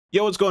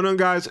Yo, what's going on,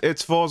 guys?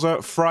 It's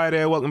Forza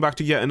Friday. Welcome back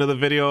to yet another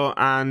video,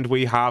 and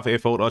we have a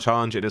photo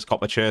challenge. It is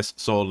COPPERCHASE,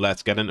 so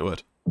let's get into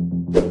it.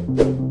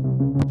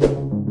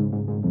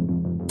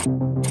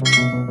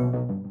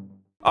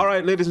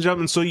 Alright, ladies and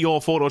gentlemen, so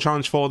your photo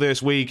challenge for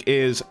this week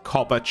is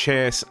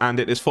COPPERCHASE, and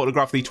it is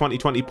photograph the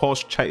 2020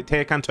 Porsche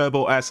Taycan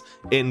Turbo S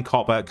in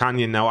Copper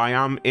Canyon. Now, I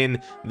am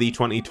in the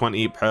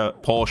 2020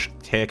 Porsche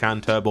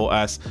Taycan Turbo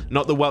S,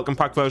 not the welcome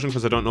pack version,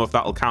 because I don't know if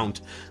that'll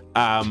count.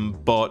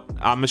 But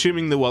I'm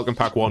assuming the welcome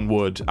pack one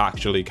would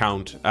actually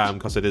count,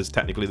 because it is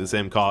technically the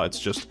same car. It's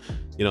just,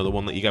 you know, the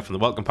one that you get from the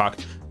welcome pack.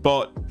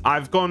 But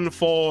I've gone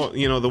for,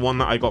 you know, the one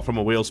that I got from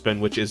a wheel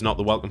spin, which is not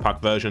the welcome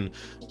pack version.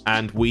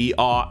 And we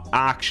are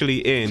actually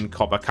in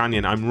Copper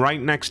Canyon. I'm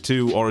right next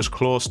to, or as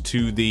close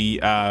to, the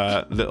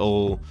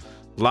little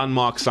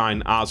landmark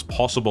sign as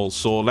possible.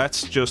 So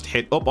let's just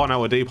hit up on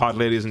our D-pad,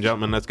 ladies and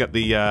gentlemen. Let's get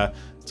the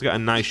let's get a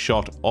nice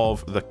shot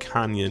of the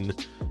canyon.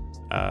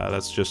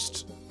 Let's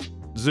just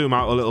zoom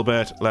out a little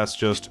bit. Let's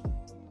just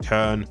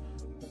turn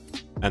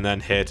and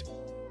then hit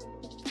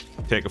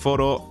take a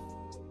photo.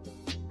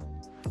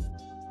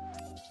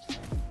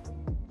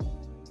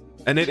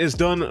 And it is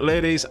done,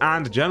 ladies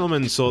and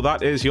gentlemen. So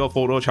that is your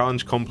photo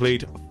challenge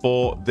complete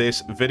for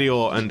this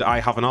video. And I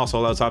have an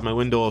arsehole outside my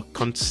window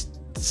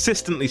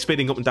consistently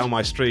speeding up and down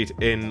my street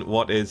in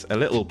what is a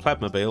little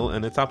plebmobile,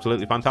 and it's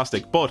absolutely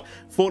fantastic. But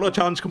photo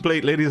challenge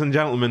complete, ladies and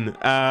gentlemen.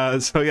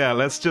 So yeah,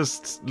 let's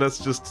just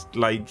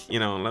like, you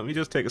know, let me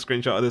just take a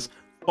screenshot of this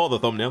for the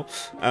thumbnail.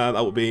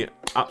 That would be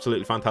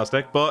absolutely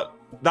fantastic. But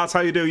that's how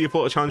you do your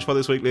photo challenge for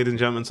this week, ladies and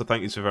gentlemen. So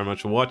thank you so very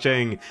much for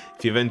watching.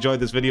 If you've enjoyed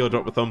this video,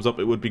 drop a thumbs up.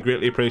 It would be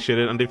greatly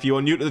appreciated. And if you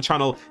are new to the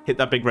channel, hit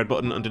that big red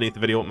button underneath the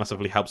video. It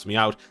massively helps me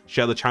out.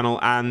 Share the channel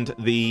and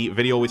the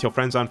video with your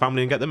friends and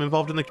family and get them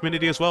involved in the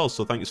community as well.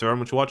 So thank you so very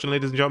much for watching,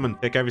 ladies and gentlemen.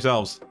 Take care of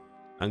yourselves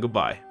and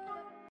goodbye.